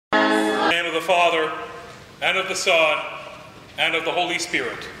of the Father, and of the Son, and of the Holy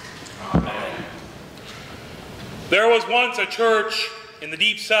Spirit. Amen. There was once a church in the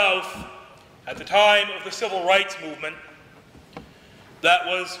Deep South at the time of the Civil Rights Movement that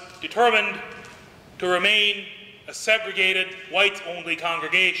was determined to remain a segregated, whites-only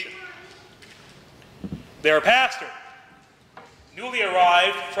congregation. Their pastor, newly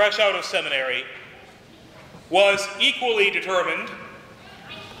arrived, fresh out of seminary, was equally determined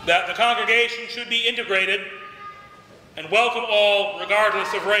that the congregation should be integrated and welcome all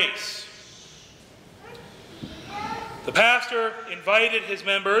regardless of race. The pastor invited his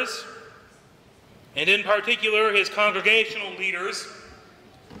members, and in particular his congregational leaders,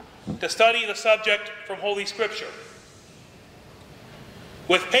 to study the subject from Holy Scripture.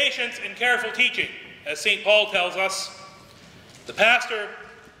 With patience and careful teaching, as St. Paul tells us, the pastor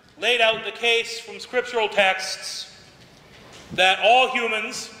laid out the case from scriptural texts that all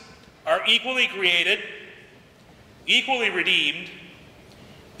humans are equally created, equally redeemed,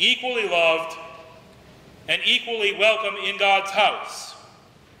 equally loved, and equally welcome in God's house.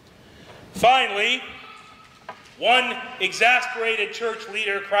 Finally, one exasperated church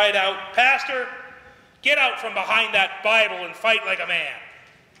leader cried out, "Pastor, get out from behind that Bible and fight like a man."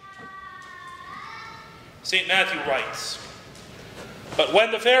 St. Matthew writes, "But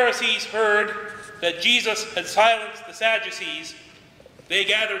when the Pharisees heard that Jesus had silenced the Sadducees, they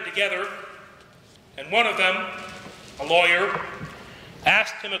gathered together, and one of them, a lawyer,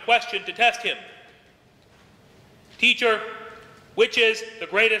 asked him a question to test him. 'Teacher, which is the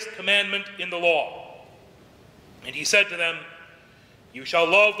greatest commandment in the law?' And he said to them, 'You shall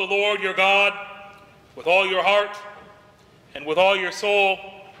love the Lord your God with all your heart, and with all your soul,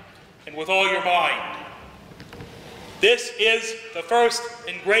 and with all your mind. This is the first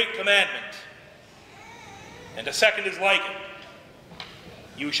and great commandment. And a second is like it.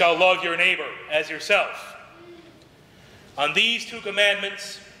 You shall love your neighbor as yourself. On these two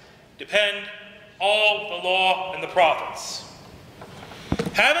commandments depend all the law and the prophets.'"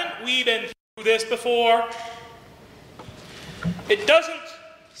 Haven't we been through this before? It doesn't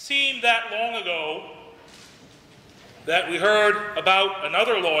seem that long ago that we heard about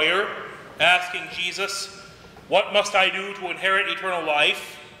another lawyer asking Jesus, "What must I do to inherit eternal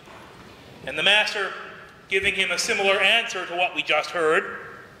life?" And the master giving him a similar answer to what we just heard.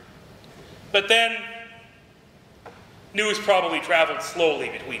 But then, news probably traveled slowly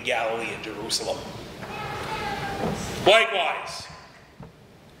between Galilee and Jerusalem. Likewise,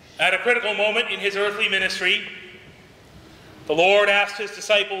 at a critical moment in his earthly ministry, the Lord asked his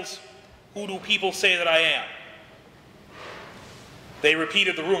disciples, "Who do people say that I am?" They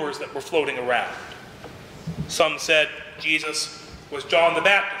repeated the rumors that were floating around. Some said Jesus was John the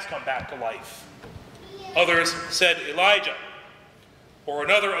Baptist come back to life. Others said Elijah, or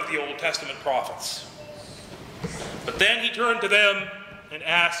another of the Old Testament prophets. But then he turned to them and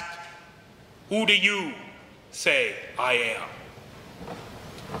asked, "Who do you say I am?"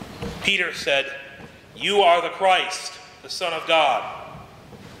 Peter said, "You are the Christ, the Son of God."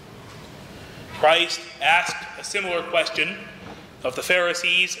 Christ asked a similar question of the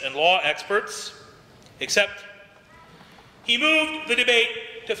Pharisees and law experts, except he moved the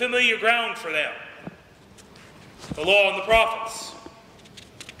debate to familiar ground for them, the law and the prophets.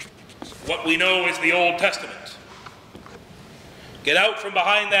 What we know is the Old Testament. Get out from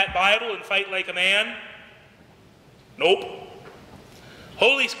behind that Bible and fight like a man? Nope.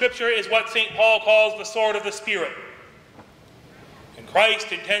 Holy Scripture is what St. Paul calls the sword of the Spirit. And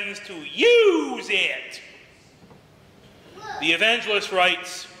Christ intends to use it. The evangelist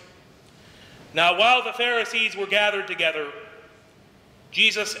writes, "Now while the Pharisees were gathered together,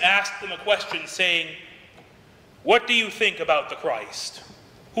 Jesus asked them a question, saying, 'What do you think about the Christ?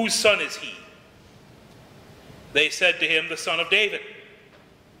 Whose son is he?' They said to him, 'The son of David.'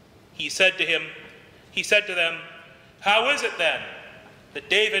 He said to them, 'How is it then that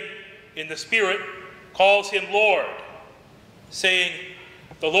David in the Spirit calls him Lord, saying,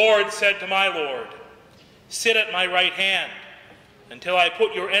 "The Lord said to my Lord, sit at my right hand until I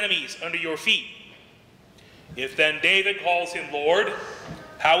put your enemies under your feet"? If then David calls him Lord,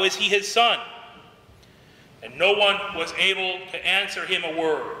 how is he his son?' And no one was able to answer him a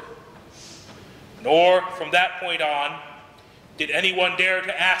word. Nor from that point on did anyone dare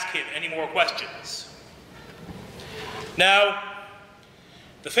to ask him any more questions." Now,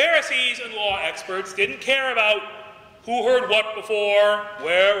 the Pharisees and law experts didn't care about who heard what before,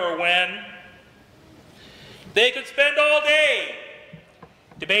 where, or when. They could spend all day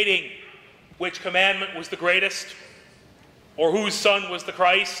debating which commandment was the greatest, or whose son was the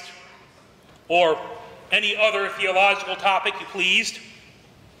Christ, or any other theological topic you pleased.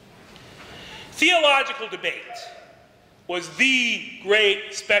 Theological debate was the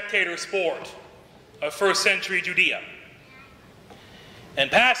great spectator sport of first century Judea. And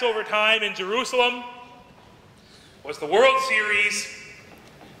Passover time in Jerusalem was the World Series,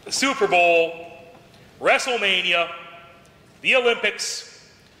 the Super Bowl, WrestleMania, the Olympics,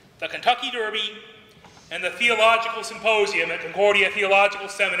 the Kentucky Derby, and the Theological Symposium at Concordia Theological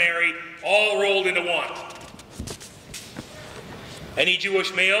Seminary, all rolled into one. Any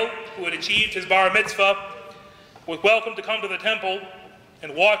Jewish male who had achieved his bar mitzvah was welcome to come to the temple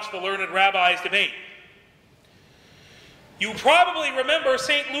and watch the learned rabbis debate. You probably remember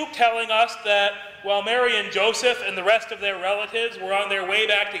St. Luke telling us that while Mary and Joseph and the rest of their relatives were on their way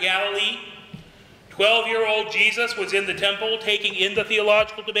back to Galilee, 12-year-old Jesus was in the temple taking in the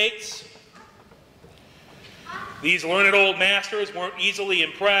theological debates. These learned old masters weren't easily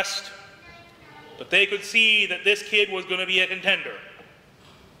impressed, but they could see that this kid was going to be a contender.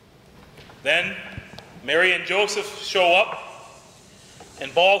 Then Mary and Joseph show up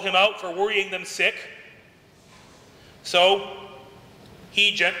and bawl him out for worrying them sick. So he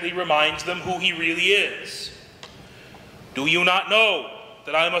gently reminds them who he really is. Do you not know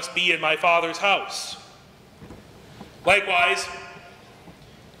that I must be in my Father's house? Likewise,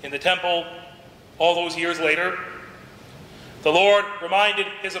 in the temple all those years later, the Lord reminded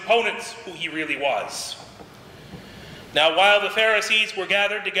his opponents who he really was. Now, while the Pharisees were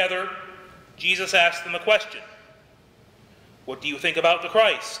gathered together, Jesus asked them a question. What do you think about the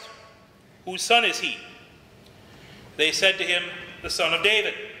Christ? Whose son is he? They said to him, the son of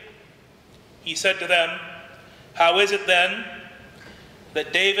David. He said to them, how is it then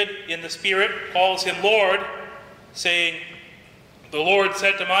that David in the Spirit calls him Lord, saying, the Lord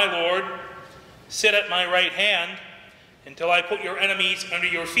said to my Lord, sit at my right hand until I put your enemies under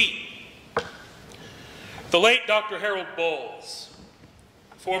your feet. The late Dr. Harold Bowles,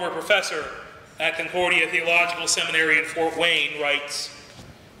 former professor at Concordia Theological Seminary in Fort Wayne, writes,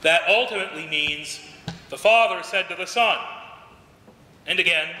 that ultimately means the Father said to the Son. And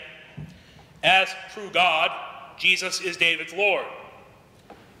again, as true God, Jesus is David's Lord.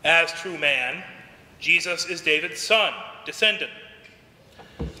 As true man, Jesus is David's son, descendant.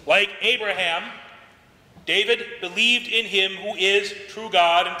 Like Abraham, David believed in him who is true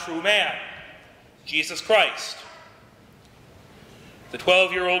God and true man, Jesus Christ. The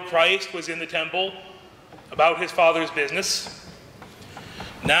 12-year-old Christ was in the temple about his Father's business.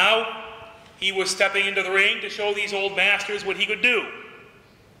 Now, he was stepping into the ring to show these old masters what he could do.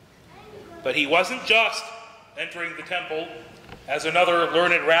 But he wasn't just entering the temple as another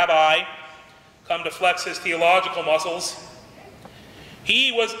learned rabbi come to flex his theological muscles.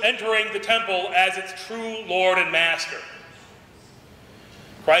 He was entering the temple as its true Lord and Master.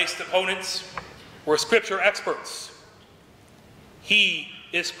 Christ's opponents were Scripture experts. He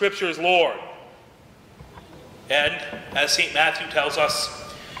is Scripture's Lord. And, as St. Matthew tells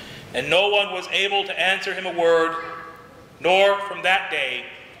us, and no one was able to answer him a word, nor from that day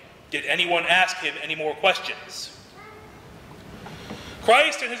did anyone ask him any more questions.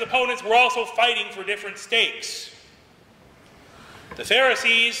 Christ and his opponents were also fighting for different stakes. The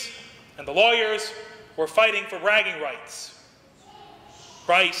Pharisees and the lawyers were fighting for bragging rights.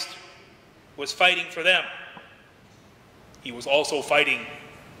 Christ was fighting for them. He was also fighting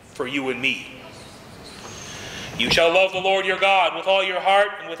for you and me. You shall love the Lord your God with all your heart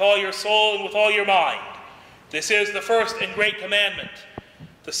and with all your soul and with all your mind. This is the first and great commandment.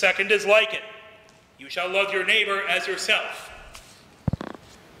 The second is like it. You shall love your neighbor as yourself.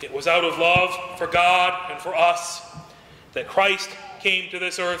 It was out of love for God and for us that Christ came to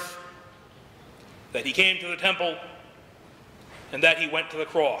this earth, that he came to the temple, and that he went to the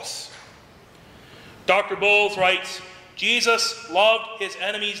cross. Dr. Bowles writes, Jesus loved his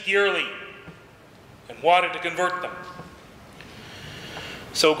enemies dearly and wanted to convert them.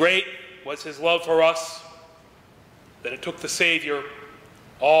 So great was his love for us that it took the Savior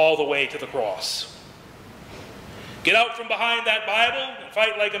all the way to the cross. Get out from behind that Bible and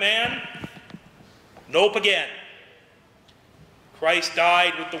fight like a man? Nope again. Christ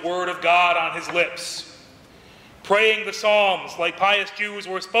died with the word of God on his lips, praying the Psalms like pious Jews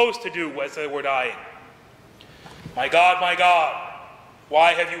were supposed to do as they were dying. My God,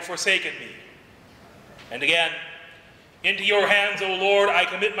 why have you forsaken me? And again, into your hands, O Lord, I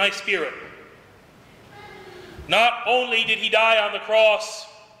commit my spirit. Not only did he die on the cross,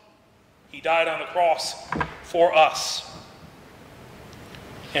 he died on the cross for us.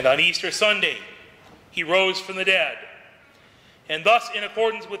 And on Easter Sunday, he rose from the dead. And thus, in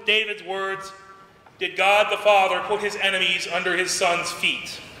accordance with David's words, did God the Father put his enemies under his Son's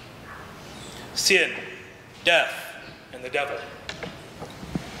feet. Sin, death, and the devil.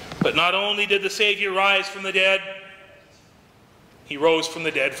 But But not only did the Savior rise from the dead, he rose from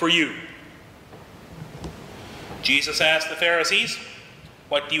the dead for you. Jesus asked the Pharisees,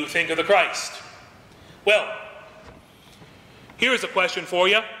 "What do you think of the Christ?" Well, here's a question for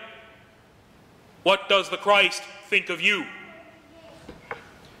you. What does the Christ think of you?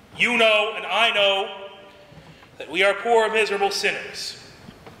 You know and I know that we are poor, miserable sinners.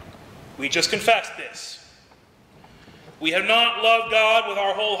 We just confessed this. We have not loved God with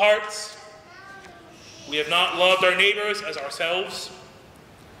our whole hearts. We have not loved our neighbors as ourselves.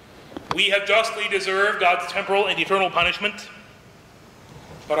 We have justly deserved God's temporal and eternal punishment,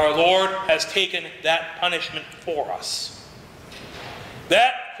 but our Lord has taken that punishment for us.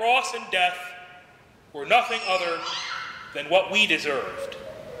 That cross and death were nothing other than what we deserved.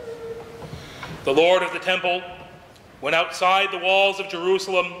 The Lord of the temple went outside the walls of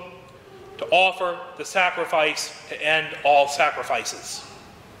Jerusalem to offer the sacrifice to end all sacrifices.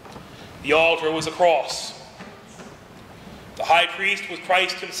 The altar was a cross. The high priest was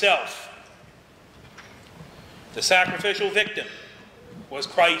Christ himself. The sacrificial victim was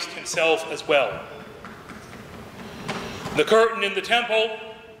Christ himself as well. The curtain in the temple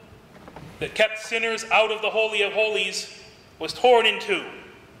that kept sinners out of the Holy of Holies was torn in two.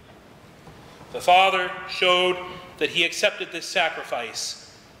 The Father showed that he accepted this sacrifice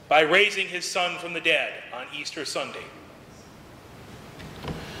by raising his Son from the dead on Easter Sunday.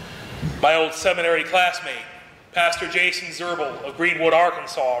 My old seminary classmate, Pastor Jason Zerbel of Greenwood,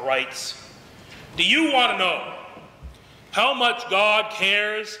 Arkansas, writes, "Do you want to know how much God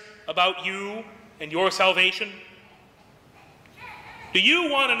cares about you and your salvation? Do you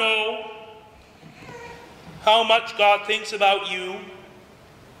want to know how much God thinks about you?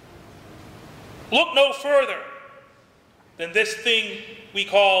 Look no further than this thing we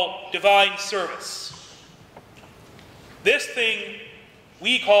call divine service. This thing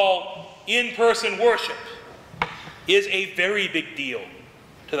we call in-person worship is a very big deal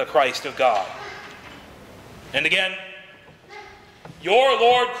to the Christ of God." And again, your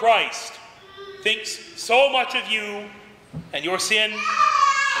Lord Christ thinks so much of you and your sin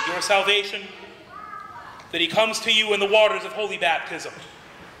and your salvation that he comes to you in the waters of holy baptism.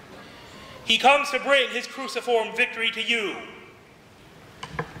 He comes to bring his cruciform victory to you,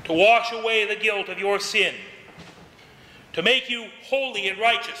 to wash away the guilt of your sin, to make you holy and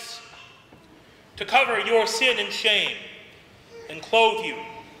righteous, to cover your sin and shame, and clothe you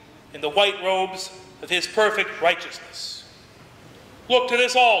in the white robes of his perfect righteousness. Look to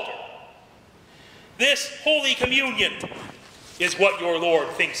this altar. This Holy Communion is what your Lord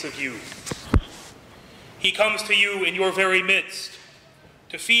thinks of you. He comes to you in your very midst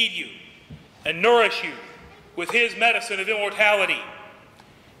to feed you and nourish you with his medicine of immortality,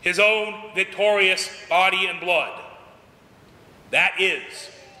 his own victorious body and blood. That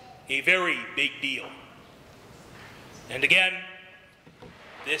is a very big deal. And again,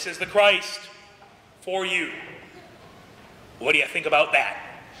 this is the Christ for you. What do you think about that?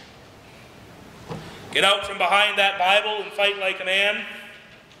 Get out from behind that Bible and fight like a man?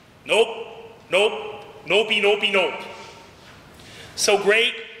 Nope, nope, nopey, nopey, nope. So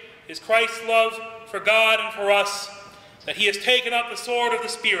great is Christ's love for God and for us that he has taken up the sword of the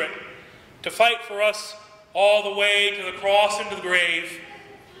Spirit to fight for us all the way to the cross and to the grave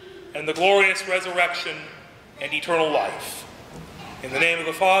and the glorious resurrection and eternal life. In the name of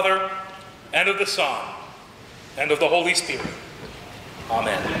the Father, and of the Son, and of the Holy Spirit.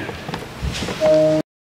 Amen.